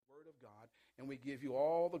God, and we give you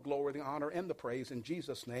all the glory, the honor, and the praise in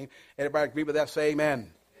Jesus' name. Everybody agree with that? Say amen.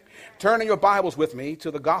 Amen. Turn in your Bibles with me to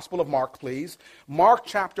the Gospel of Mark, please. Mark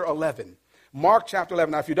chapter 11. Mark chapter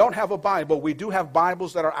 11. Now, if you don't have a Bible, we do have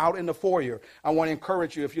Bibles that are out in the foyer. I want to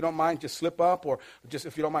encourage you, if you don't mind, just slip up, or just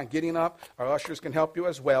if you don't mind getting up, our ushers can help you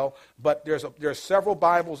as well. But there's several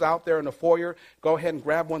Bibles out there in the foyer. Go ahead and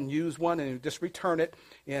grab one, use one, and just return it.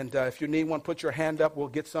 And if you need one, put your hand up. We'll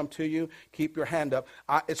get some to you. Keep your hand up.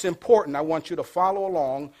 It's important. I want you to follow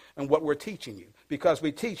along in what we're teaching you, because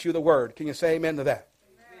we teach you the Word. Can you say amen to that?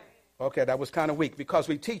 Amen. Okay, that was kind of weak. Because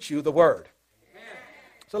we teach you the Word.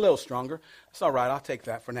 It's a little stronger. It's all right. I'll take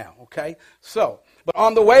that for now. Okay. So, but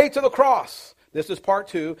on the way to the cross, this is part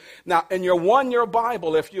 2. Now, in your 1-year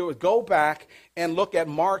Bible, if you would go back and look at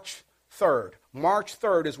March 3rd. March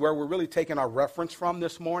 3rd is where we're really taking our reference from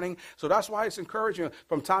this morning. So that's why it's encouraging.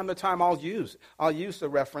 From time to time, I'll use the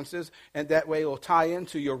references, and that way it will tie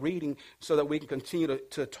into your reading so that we can continue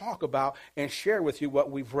to talk about and share with you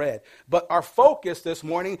what we've read. But our focus this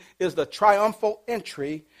morning is the triumphal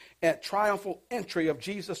entry of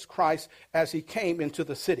Jesus Christ as he came into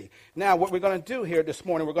the city. Now, what we're going to do here this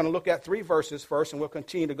morning, we're going to look at 3 verses first, and we'll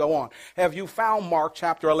continue to go on. Have you found Mark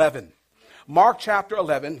chapter 11? Mark chapter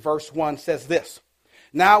 11, verse 1 says this.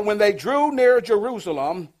 Now, when they drew near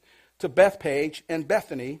Jerusalem to Bethphage and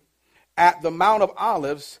Bethany at the Mount of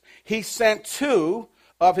Olives, he sent 2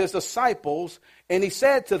 of his disciples, and he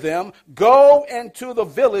said to them, go into the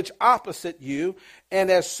village opposite you, and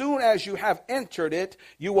as soon as you have entered it,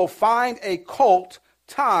 you will find a colt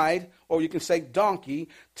tied, or you can say donkey,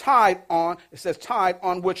 tied on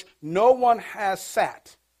which no one has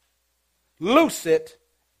sat. Loose it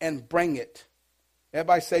and bring it.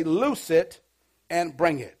 Everybody say, loose it and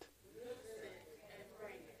bring it.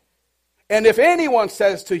 And if anyone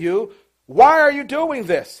says to you, why are you doing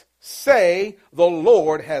this? Say, the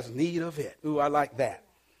Lord has need of it. Ooh, I like that.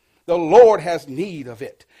 The Lord has need of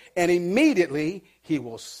it. And immediately he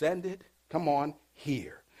will send it, come on,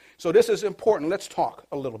 here. So this is important. Let's talk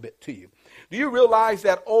a little bit to you. Do you realize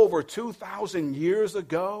that over 2,000 years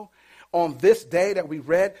ago, on this day that we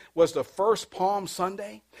read was the first Palm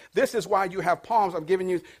Sunday? This is why you have palms I'm giving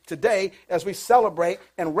you today as we celebrate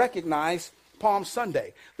and recognize Palm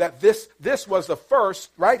Sunday. That this was the first,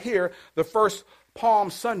 right here, the first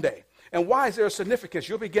Palm Sunday. And why is there a significance?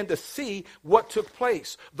 You'll begin to see what took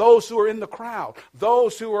place. Those who are in the crowd,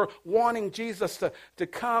 those who are wanting Jesus to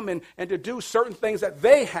come and to do certain things that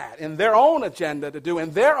they had in their own agenda to do,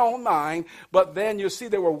 in their own mind. But then you see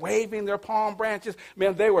they were waving their palm branches.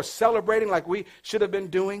 Man, they were celebrating like we should have been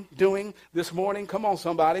doing this morning. Come on,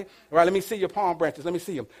 somebody. All right, let me see your palm branches. Let me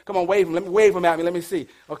see them. Come on, wave them. Let me wave them at me. Let me see.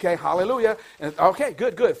 Okay, hallelujah. And, okay,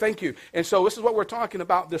 good. Thank you. And so this is what we're talking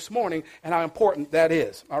about this morning and how important that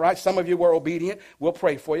is. All right, some of you were obedient. We'll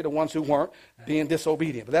pray for you, the ones who weren't being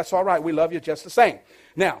disobedient. But that's all right. We love you just the same.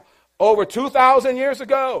 Now, over 2,000 years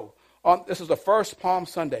ago, this is the first Palm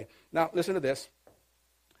Sunday. Now, listen to this.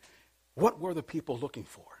 What were the people looking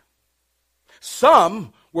for?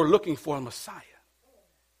 Some were looking for a Messiah,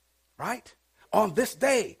 right? On this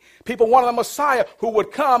day, people wanted a Messiah who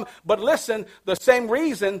would come, but listen, the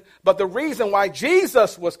reason why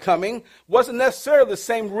Jesus was coming wasn't necessarily the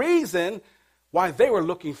same reason why they were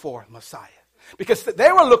looking for a Messiah. Because they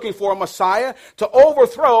were looking for a Messiah to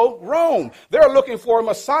overthrow Rome. They were looking for a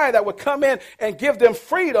Messiah that would come in and give them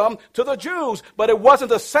freedom to the Jews. But it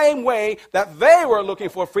wasn't the same way that they were looking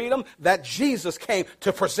for freedom that Jesus came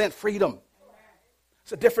to present freedom.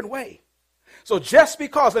 It's a different way. So just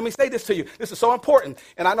because, let me say this to you, this is so important,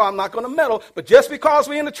 and I know I'm not going to meddle, but just because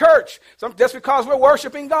we're in the church, just because we're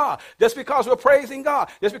worshiping God, just because we're praising God,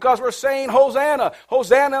 just because we're saying Hosanna,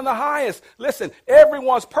 Hosanna in the highest, listen,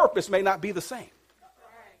 everyone's purpose may not be the same.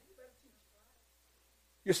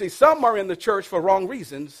 You see, some are in the church for wrong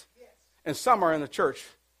reasons, and some are in the church,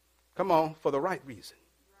 for the right reason.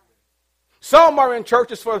 Some are in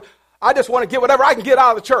churches I just want to get whatever I can get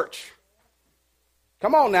out of the church.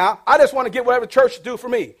 Come on now. I just want to get whatever church do for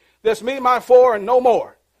me. Just me, my 4, and no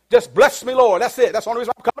more. Just bless me, Lord. That's it. That's the only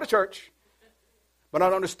reason I'm coming to church. But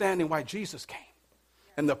not understanding why Jesus came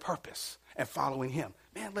and the purpose and following him.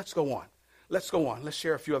 Man, let's go on. Let's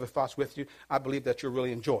share a few other thoughts with you. I believe that you'll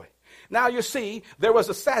really enjoy. Now, you see, there was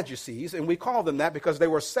the Sadducees, and we call them that because they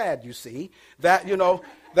were sad, you see, that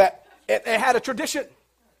it had a tradition.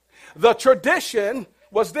 The tradition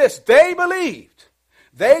was this. They believed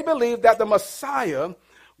that the Messiah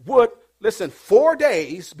would, 4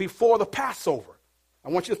 days before the Passover, I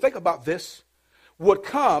want you to think about this, would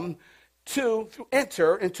come to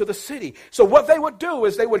enter into the city. So what they would do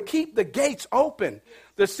is they would keep the gates open,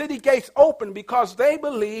 the city gates open, because they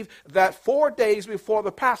believed that 4 days before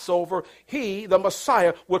the Passover, he, the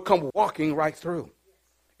Messiah, would come walking right through.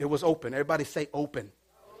 It was open. Everybody say open.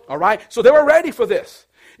 All right? So they were ready for this.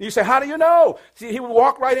 You say, how do you know? See, he would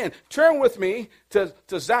walk right in. Turn with me to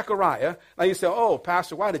Zechariah. Now you say, oh,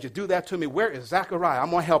 Pastor, why did you do that to me? Where is Zechariah? I'm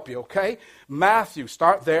going to help you, okay? Matthew,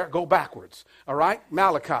 start there, go backwards. All right?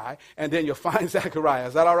 Malachi, and then you'll find Zechariah.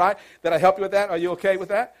 Is that all right? Did I help you with that? Are you okay with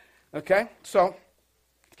that? Okay? So,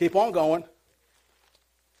 keep on going.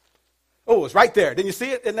 Oh, it's right there. Didn't you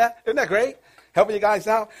see it? Isn't that great? Helping you guys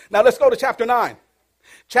out? Now let's go to chapter 9.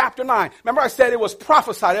 Chapter 9. Remember I said it was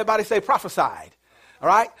prophesied. Everybody say prophesied. All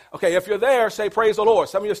right? Okay, if you're there, say praise the Lord.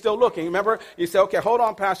 Some of you are still looking. Remember, you say, okay, hold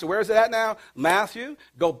on, Pastor. Where is it at now? Matthew.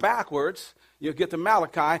 Go backwards. You get to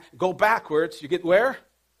Malachi. Go backwards. You get where?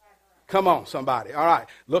 Come on, somebody. All right.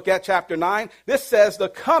 Look at chapter 9. This says the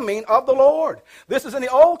coming of the Lord. This is in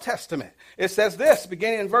the Old Testament. It says this,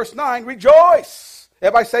 beginning in verse 9, rejoice.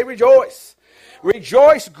 Everybody say rejoice.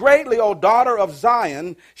 Rejoice greatly, O daughter of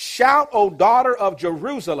Zion. Shout, O daughter of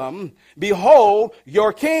Jerusalem. Behold,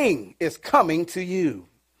 your king is coming to you.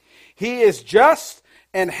 He is just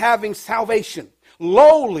and having salvation,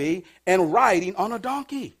 lowly and riding on a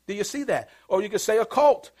donkey. Do you see that? Or you could say a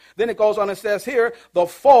colt. Then it goes on and says here, the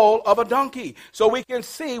foal of a donkey. So we can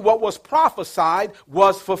see what was prophesied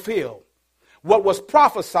was fulfilled. What was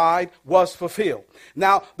prophesied was fulfilled.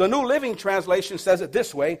 Now, the New Living Translation says it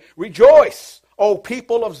this way, rejoice, O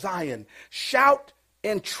people of Zion, shout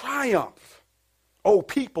in triumph, O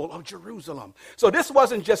people of Jerusalem. So this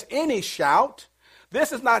wasn't just any shout.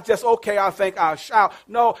 This is not just, okay, I think I'll shout.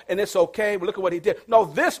 No, and it's okay, but look at what he did. No,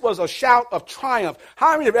 this was a shout of triumph.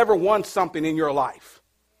 How many have ever won something in your life?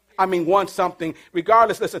 I mean, won something,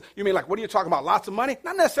 regardless. Listen, you mean like, what are you talking about? Lots of money?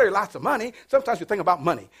 Not necessarily lots of money. Sometimes you think about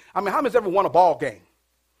money. I mean, how many's ever won a ball game?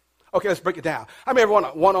 Okay, let's break it down. How many ever won a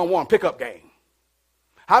one-on-one pickup game?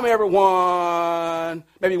 How many ever won,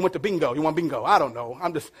 maybe you went to bingo. You won bingo. I don't know.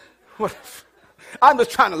 I'm just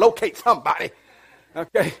trying to locate somebody.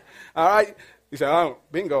 Okay. All right. You say, oh,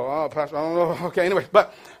 bingo. Oh, Pastor, I don't know. Okay, anyway.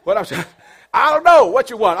 But what I'm saying, I don't know what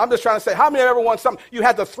you won. I'm just trying to say, how many ever won something? You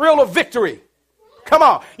had the thrill of victory. Come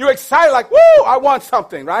on. You're excited like, woo, I won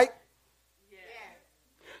something, right? Yeah.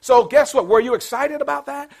 So guess what? Were you excited about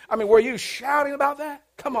that? I mean, were you shouting about that?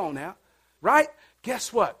 Come on now. Right?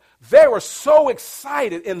 Guess what? They were so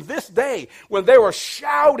excited in this day when they were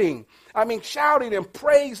shouting. I mean, shouting and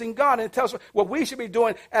praising God. And it tells us what we should be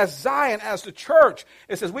doing as Zion, as the church.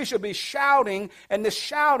 It says we should be shouting, and this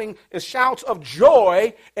shouting is shouts of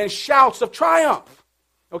joy and shouts of triumph.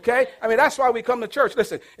 Okay? I mean, that's why we come to church.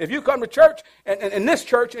 Listen, if you come to church, and in this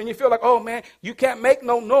church, and you feel like, oh man, you can't make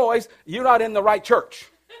no noise, you're not in the right church.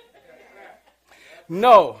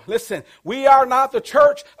 No, listen, we are not the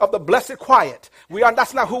church of the blessed quiet.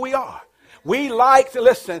 That's not who we are. We like to,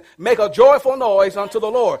 listen, make a joyful noise unto the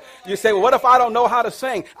Lord. You say, well, what if I don't know how to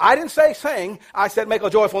sing? I didn't say sing. I said make a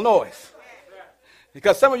joyful noise.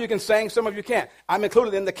 Because some of you can sing, some of you can't. I'm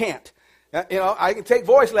included in the can't. You know, I can take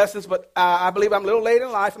voice lessons, but I believe I'm a little late in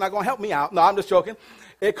life and not going to help me out. No, I'm just joking.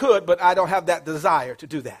 It could, but I don't have that desire to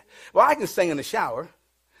do that. Well, I can sing in the shower,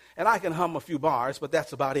 and I can hum a few bars, but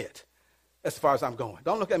that's about it. As far as I'm going.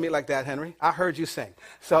 Don't look at me like that, Henry. I heard you sing.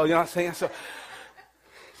 So, you know what I'm saying? So,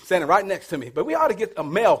 standing right next to me. But we ought to get a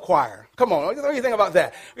male choir. Come on. What do you think about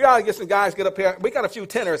that? We ought to get some guys get up here. We got a few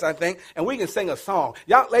tenors, I think, and we can sing a song.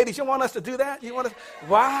 Y'all, ladies, you want us to do that? You want us?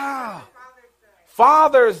 Wow.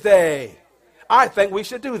 Father's Day. I think we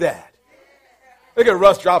should do that. Look at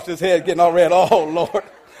Russ drops his head getting all red. Oh, Lord.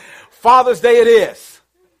 Father's Day it is.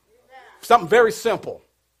 Something very simple.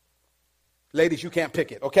 Ladies, you can't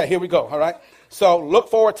pick it. Okay, here we go, all right? So look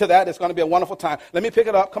forward to that. It's going to be a wonderful time. Let me pick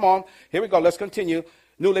it up. Come on. Here we go. Let's continue.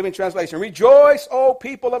 New Living Translation. Rejoice, O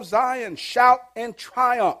people of Zion. Shout in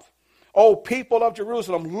triumph, O people of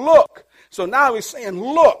Jerusalem. Look. So now he's saying,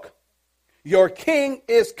 look, your king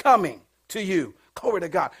is coming to you. Glory to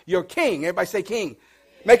God. Your king. Everybody say king.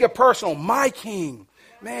 Make it personal. My king.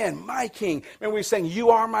 Man, my king. And we're saying, you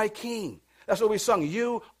are my king. That's what we sung.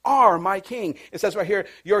 You are my king. It says right here,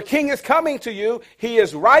 your king is coming to you. He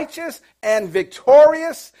is righteous and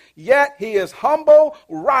victorious, yet he is humble,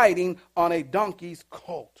 riding on a donkey's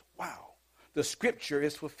colt. Wow. The scripture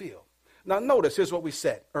is fulfilled. Now notice, here's what we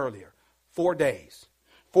said earlier. 4 days.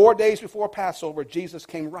 4 days before Passover, Jesus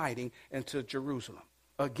came riding into Jerusalem.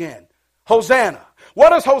 Again, Hosanna. What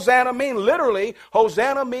does Hosanna mean? Literally,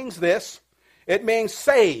 Hosanna means this. It means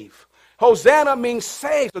save. Hosanna means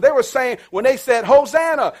save. So they were saying, when they said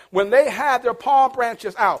Hosanna, when they had their palm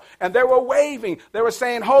branches out and they were waving, they were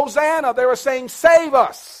saying Hosanna. They were saying, save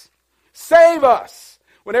us. Save us.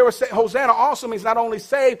 When they were saying, Hosanna also means not only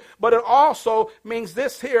save, but it also means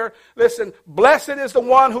this here. Listen, blessed is the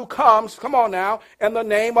one who comes, come on now, in the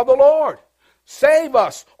name of the Lord. Save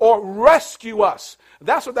us or rescue us.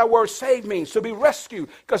 That's what that word save means, to be rescued.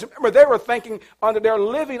 Because remember, they were thinking they're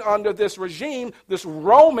living under this regime, this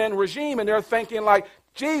Roman regime, and they're thinking like,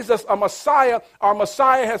 Jesus, a Messiah, our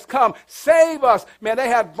Messiah has come. Save us. Man, they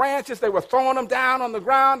had branches. They were throwing them down on the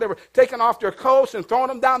ground. They were taking off their coats and throwing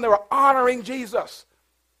them down. They were honoring Jesus.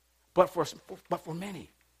 But for many,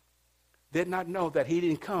 did not know that he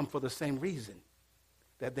didn't come for the same reason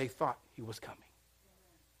that they thought he was coming.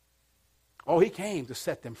 Oh, he came to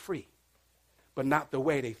set them free, but not the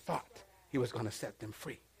way they thought he was going to set them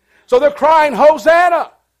free. So they're crying,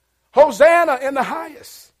 Hosanna, Hosanna in the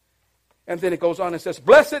highest. And then it goes on and says,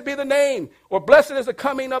 blessed be the name, or blessed is the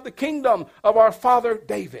coming of the kingdom of our father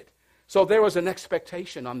David. So there was an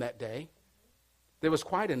expectation on that day. There was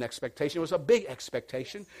quite an expectation. It was a big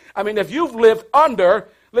expectation. I mean, if you've lived under,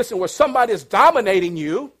 listen, where somebody is dominating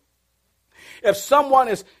you, if someone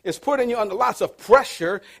is putting you under lots of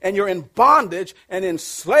pressure and you're in bondage and in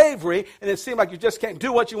slavery and it seems like you just can't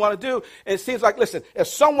do what you want to do, and it seems like, listen, if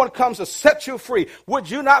someone comes to set you free, would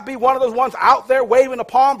you not be one of those ones out there waving the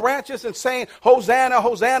palm branches and saying, Hosanna,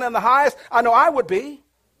 Hosanna in the highest? I know I would be,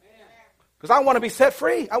 because I want to be set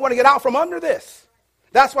free. I want to get out from under this.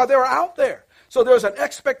 That's why they were out there. So there was an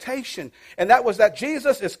expectation, and that was that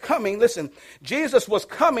Jesus is coming. Listen, Jesus was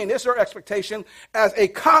coming, this is our expectation, as a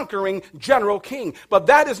conquering general king. But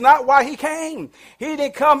that is not why he came. He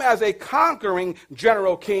didn't come as a conquering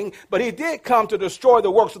general king, but he did come to destroy the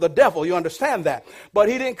works of the devil. You understand that? But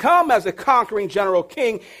he didn't come as a conquering general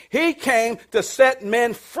king. He came to set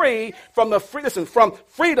men free from from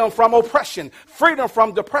freedom from oppression, freedom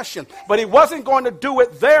from depression. But he wasn't going to do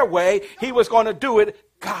it their way. He was going to do it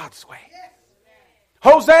God's way.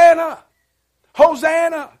 Hosanna,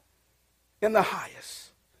 Hosanna in the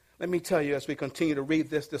highest. Let me tell you, as we continue to read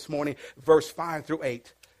this morning, verse 5 through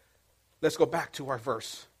 8. Let's go back to our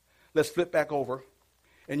verse. Let's flip back over,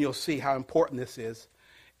 and you'll see how important this is,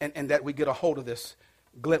 and that we get a hold of this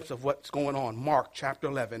glimpse of what's going on. Mark chapter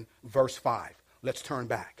 11, verse 5. Let's turn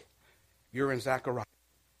back. You're in Zechariah.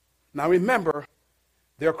 Now remember,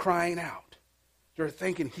 they're crying out. They're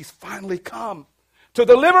thinking, he's finally come to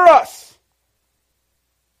deliver us.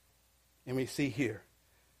 And we see here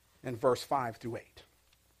in verse 5 through 8.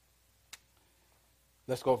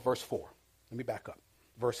 Let's go to verse 4. Let me back up.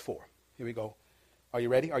 Verse 4. Here we go. Are you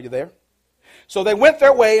ready? Are you there? So they went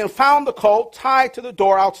their way and found the colt tied to the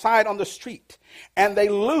door outside on the street, and they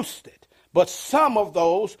loosed it. But some of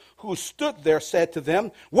those who stood there said to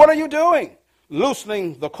them, what are you doing?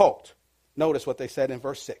 Loosening the colt. Notice what they said in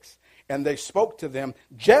verse 6. And they spoke to them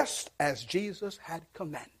just as Jesus had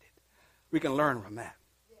commanded. We can learn from that.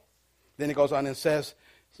 Then he goes on and says,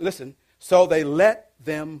 listen, so they let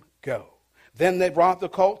them go. Then they brought the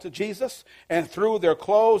colt to Jesus and threw their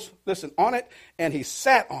clothes, on it, and he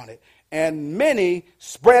sat on it. And many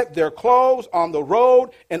spread their clothes on the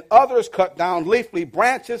road, and others cut down leafy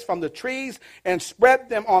branches from the trees and spread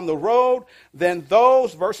them on the road. Then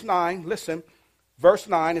those, verse 9, listen, verse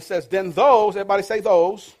 9, it says, then those, everybody say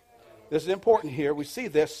those. This is important here. We see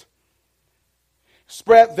this.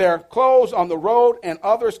 Spread their clothes on the road, and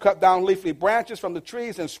others cut down leafy branches from the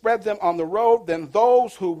trees and spread them on the road. Then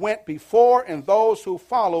those who went before and those who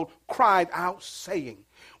followed cried out, saying,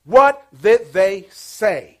 what did they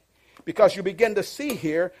say? Because you begin to see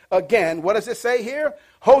here, again, what does it say here?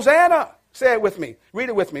 Hosanna. Say it with me. Read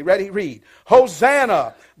it with me. Ready? Read.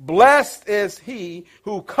 Hosanna. Blessed is he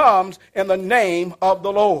who comes in the name of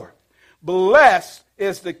the Lord. Blessed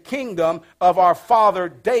is the kingdom of our father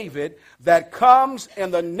David that comes in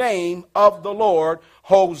the name of the Lord.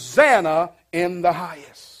 Hosanna in the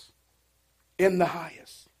highest. In the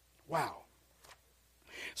highest. Wow.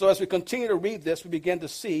 So as we continue to read this, we begin to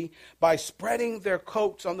see by spreading their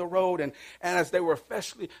coats on the road and as they were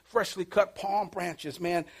freshly cut palm branches,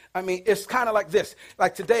 man, I mean, it's kind of like this.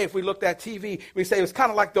 Like today, if we looked at TV, we say it's kind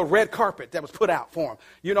of like the red carpet that was put out for him.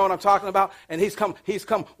 You know what I'm talking about? And he's come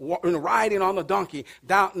riding on the donkey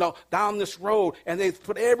down this road, and they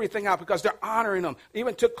put everything out because they're honoring him.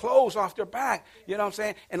 Even took clothes off their back, you know what I'm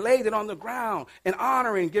saying, and laid it on the ground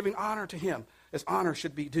and giving honor to him as honor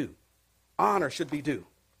should be due. Honor should be due.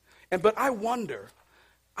 But I wonder,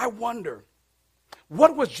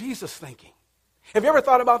 what was Jesus thinking? Have you ever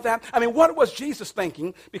thought about that? I mean, what was Jesus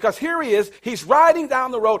thinking? Because here he is, he's riding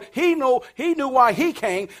down the road. He knew why he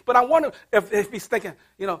came, but I wonder if he's thinking,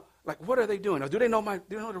 Like, what are they doing? Or do they know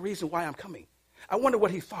the reason why I'm coming? I wonder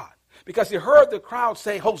what he thought. Because he heard the crowd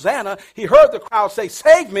say, Hosanna. He heard the crowd say,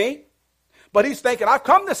 save me. But he's thinking, I've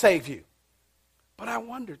come to save you. But I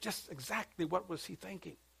wonder just exactly what was he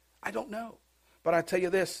thinking. I don't know. But I tell you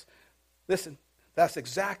this. Listen, that's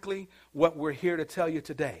exactly what we're here to tell you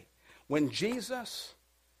today. When Jesus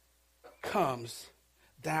comes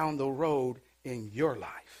down the road in your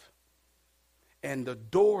life and the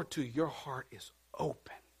door to your heart is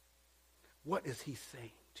open, what is he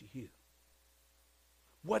saying to you?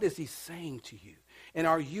 What is he saying to you? And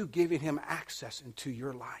are you giving him access into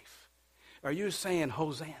your life? Are you saying,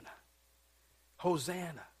 Hosanna?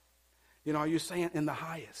 Hosanna. You know, are you saying in the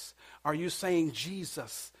highest? Are you saying,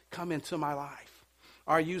 Jesus, come into my life?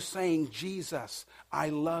 Are you saying, Jesus, I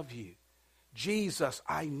love you? Jesus,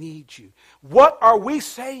 I need you. What are we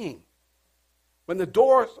saying? When the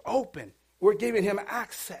door's open, we're giving him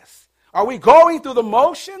access. Are we going through the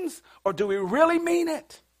motions, or do we really mean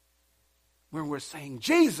it? When we're saying,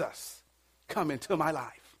 Jesus, come into my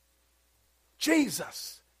life.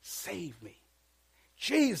 Jesus, save me.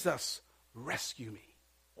 Jesus, rescue me.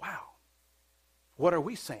 Wow. What are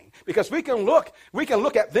we saying? Because we can look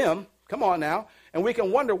at them, come on now, and we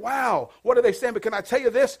can wonder, wow, what are they saying? But can I tell you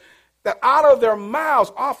this? That out of their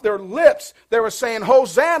mouths, off their lips, they were saying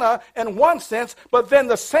Hosanna in one sense, but then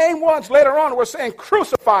the same ones later on were saying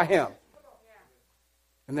crucify him.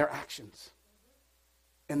 In their actions.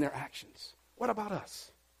 In their actions. What about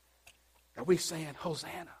us? Are we saying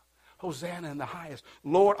Hosanna? Hosanna in the highest.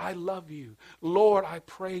 Lord, I love you. Lord, I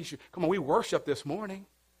praise you. Come on, we worship this morning.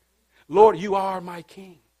 Lord, you are my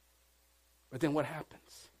King. But then what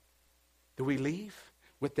happens? Do we leave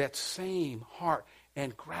with that same heart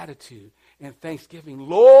and gratitude and thanksgiving?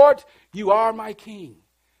 Lord, you are my King.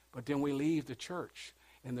 But then we leave the church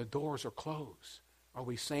and the doors are closed. Are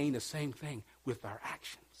we saying the same thing with our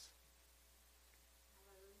actions?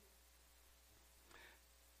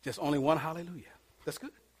 Just only one hallelujah. That's good.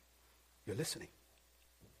 You're listening.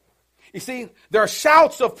 You see, their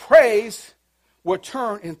shouts of praise were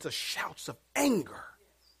turned into shouts of anger.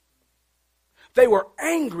 They were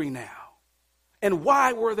angry now. And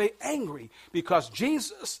why were they angry? Because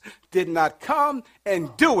Jesus did not come and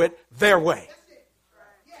do it their way.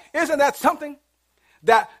 Isn't that something?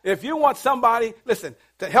 That if you want somebody, listen,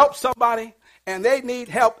 to help somebody and they need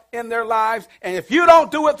help in their lives, and if you don't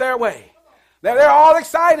do it their way, they're all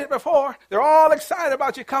excited before. They're all excited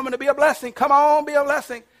about you coming to be a blessing. Come on, be a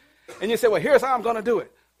blessing. And you say, well, here's how I'm going to do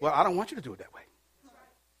it. Well, I don't want you to do it that way.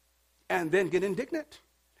 And then get indignant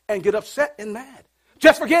and get upset and mad.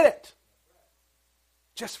 Just forget it.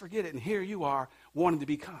 Just forget it. And here you are wanting to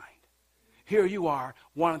be kind. Here you are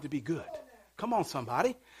wanting to be good. Come on,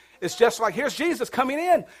 somebody. It's just like here's Jesus coming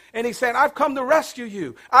in. And he's saying, I've come to rescue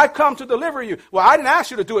you. I've come to deliver you. Well, I didn't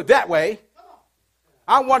ask you to do it that way.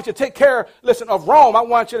 I want you to take care, listen, of Rome. I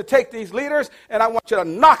want you to take these leaders and I want you to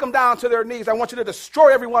knock them down to their knees. I want you to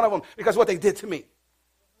destroy every one of them because of what they did to me.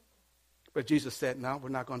 But Jesus said, no, we're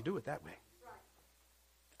not going to do it that way.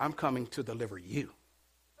 I'm coming to deliver you.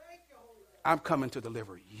 I'm coming to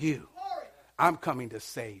deliver you. I'm coming to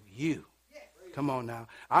save you. Come on now.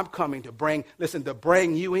 I'm coming to bring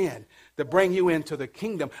you in, to bring you into the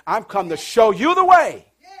kingdom. I'm come to show you the way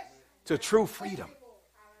to true freedom,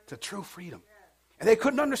 to true freedom. And they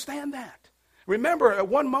couldn't understand that. Remember, at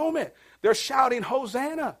one moment, they're shouting,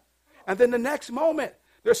 Hosanna. And then the next moment,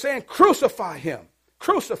 they're saying, crucify him.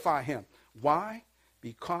 Crucify him. Why?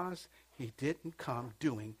 Because he didn't come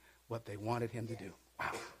doing what they wanted him to do.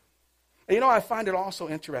 Wow. And you know, I find it also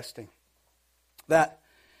interesting that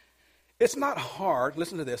it's not hard,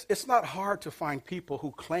 listen to this, it's not hard to find people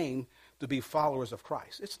who claim to be followers of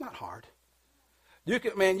Christ. It's not hard. You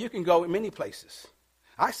can go in many places.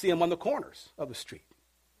 I see them on the corners of the street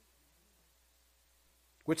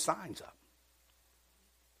with signs up.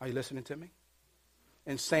 Are you listening to me?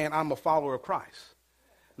 And saying, I'm a follower of Christ.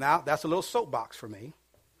 Now, that's a little soapbox for me,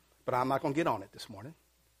 but I'm not going to get on it this morning.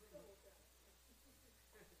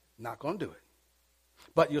 Not going to do it.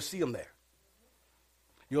 But you'll see them there.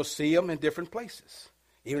 You'll see them in different places,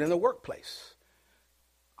 even in the workplace.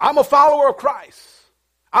 I'm a follower of Christ.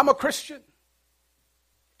 I'm a Christian.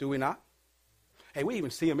 Do we not? Hey, we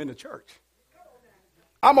even see them in the church.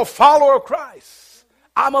 I'm a follower of Christ.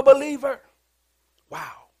 I'm a believer.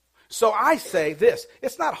 Wow. So I say this.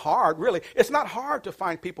 It's not hard, really. It's not hard to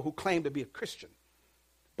find people who claim to be a Christian.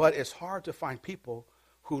 But it's hard to find people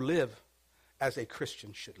who live as a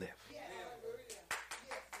Christian should live.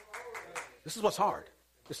 This is what's hard.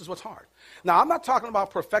 This is what's hard. Now, I'm not talking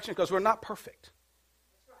about perfection because we're not perfect.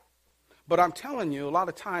 But I'm telling you, a lot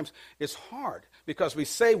of times it's hard because we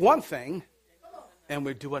say one thing and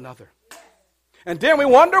we do another. And then we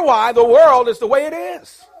wonder why the world is the way it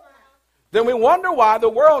is. Then we wonder why the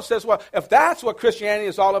world says, well, if that's what Christianity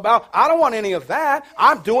is all about, I don't want any of that.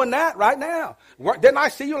 I'm doing that right now. Didn't I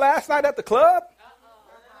see you last night at the club?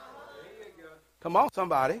 Come on,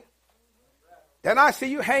 somebody. Didn't I see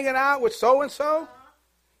you hanging out with so-and-so?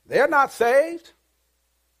 They're not saved.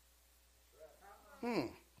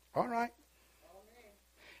 All right.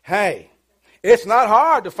 Hey, it's not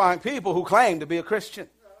hard to find people who claim to be a Christian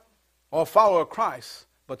or follower of Christ,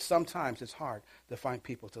 but sometimes it's hard to find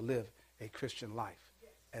people to live a Christian life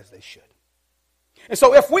as they should. And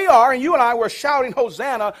so if we are, and you and I were shouting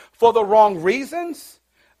Hosanna for the wrong reasons,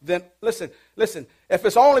 then listen, if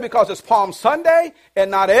it's only because it's Palm Sunday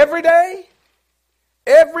and not every day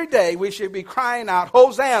we should be crying out,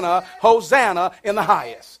 Hosanna, Hosanna in the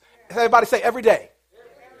highest. Everybody say every day.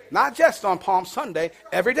 Not just on Palm Sunday,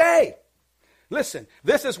 every day. Listen,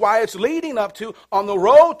 this is why it's leading up to, on the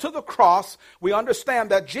road to the cross, we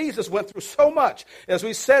understand that Jesus went through so much. As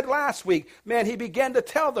we said last week, man, he began to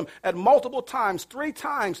tell them at multiple times, 3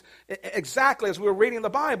 times, exactly as we were reading the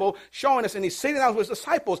Bible, showing us, and he's sitting down with his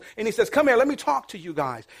disciples, and he says, come here, let me talk to you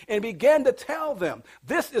guys. And he began to tell them,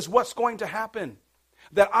 this is what's going to happen.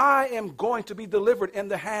 That I am going to be delivered in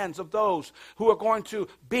the hands of those who are going to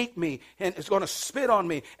beat me and is going to spit on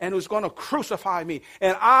me and who's going to crucify me.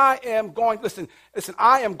 And I am going, listen,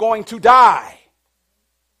 I am going to die.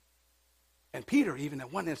 And Peter, even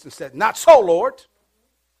at one instance, said, not so, Lord.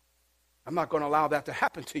 I'm not going to allow that to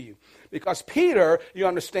happen to you. Because Peter, you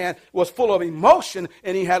understand, was full of emotion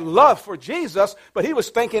and he had love for Jesus, but he was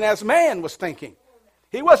thinking as man was thinking.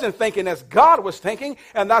 He wasn't thinking as God was thinking,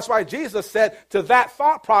 and that's why Jesus said to that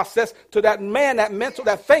thought process, to that man, that mental,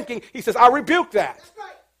 that thinking, he says, I rebuke that.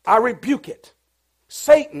 I rebuke it.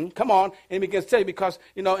 Satan, come on, and he begins to tell you because,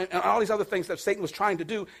 and all these other things that Satan was trying to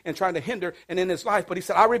do and trying to hinder and in his life, but he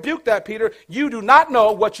said, I rebuke that, Peter. You do not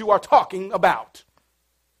know what you are talking about.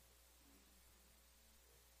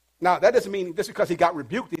 Now, that doesn't mean just because he got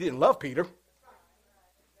rebuked, he didn't love Peter.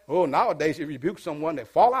 Oh, nowadays you rebuke someone, they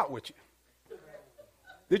fall out with you.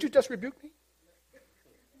 Did you just rebuke me?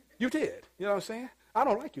 You did. You know what I'm saying? I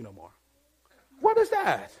don't like you no more. What is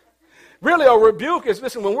that? Really, a rebuke is,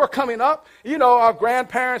 listen, when we're coming up, our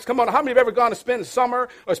grandparents, come on, how many have ever gone to spend summer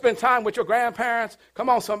or spend time with your grandparents? Come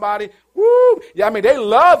on, somebody. Woo! Yeah, they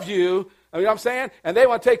love you, you know what I'm saying? And they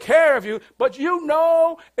want to take care of you, but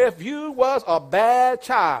if you was a bad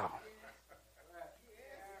child.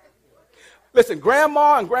 Listen,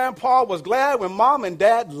 grandma and grandpa was glad when mom and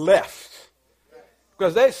dad left.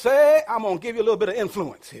 Because they say, I'm going to give you a little bit of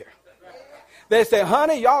influence here. They say,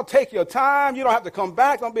 honey, y'all take your time. You don't have to come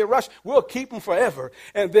back. Don't be a rush. We'll keep them forever.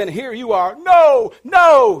 And then here you are. No,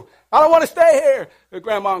 I don't want to stay here with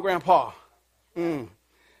grandma and grandpa.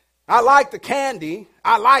 I like the candy.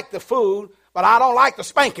 I like the food. But I don't like the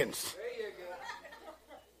spankings.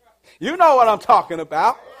 You know what I'm talking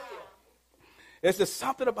about. It's just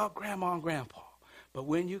something about grandma and grandpa. But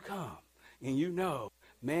when you come and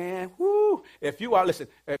man, whoo, if you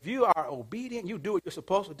are obedient, you do what you're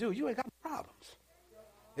supposed to do, you ain't got no problems.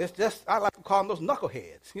 It's just, I like to call them those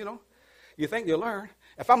knuckleheads, You think you'll learn.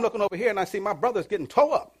 If I'm looking over here and I see my brother's getting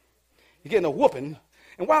towed up, he's getting a whooping,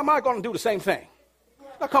 and why am I going to do the same thing?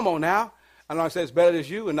 Now, come on now. I know I say it's better as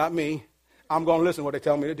you and not me. I'm going to listen to what they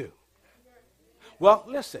tell me to do. Well,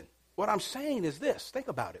 listen, what I'm saying is this. Think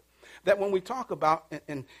about it. That when we talk about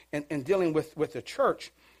and dealing with the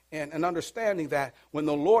church, and understanding that when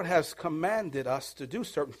the Lord has commanded us to do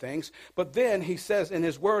certain things, but then he says in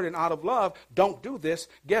his word and out of love, don't do this,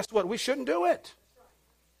 guess what? We shouldn't do it.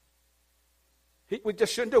 We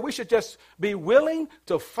just shouldn't do it. We should just be willing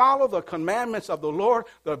to follow the commandments of the Lord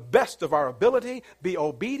the best of our ability, be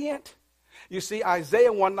obedient. You see,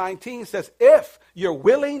 Isaiah 1:19 says, if you're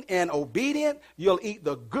willing and obedient, you'll eat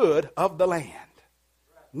the good of the land.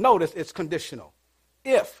 Notice it's conditional.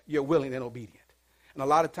 If you're willing and obedient. And a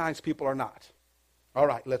lot of times people are not. All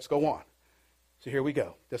right, let's go on. So here we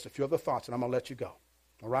go. Just a few other thoughts, and I'm going to let you go.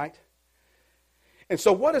 All right? And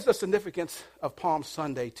so what is the significance of Palm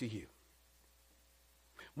Sunday to you?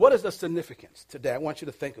 What is the significance today? I want you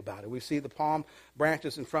to think about it. We see the palm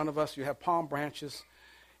branches in front of us. You have palm branches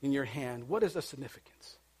in your hand. What is the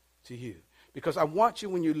significance to you? Because I want you,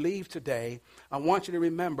 when you leave today, I want you to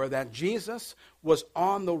remember that Jesus was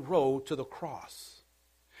on the road to the cross.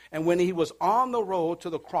 And when he was on the road to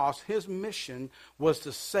the cross, his mission was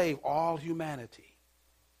to save all humanity.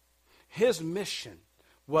 His mission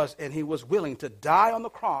was, and he was willing to die on the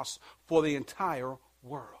cross for the entire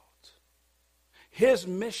world. His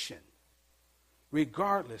mission,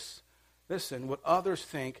 regardless, listen, what others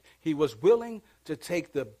think, he was willing to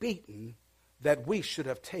take the beating that we should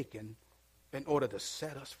have taken in order to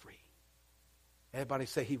set us free. Everybody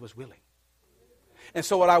say he was willing. And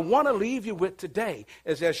so what I want to leave you with today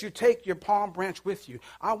is as you take your palm branch with you,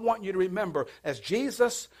 I want you to remember as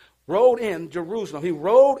Jesus rode in Jerusalem, he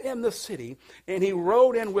rode in the city, and he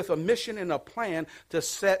rode in with a mission and a plan to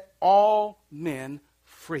set all men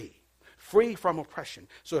free. Free from oppression.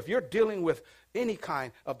 So if you're dealing with any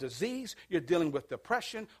kind of disease, you're dealing with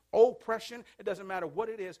depression, oppression, it doesn't matter what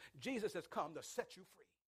it is, Jesus has come to set you free.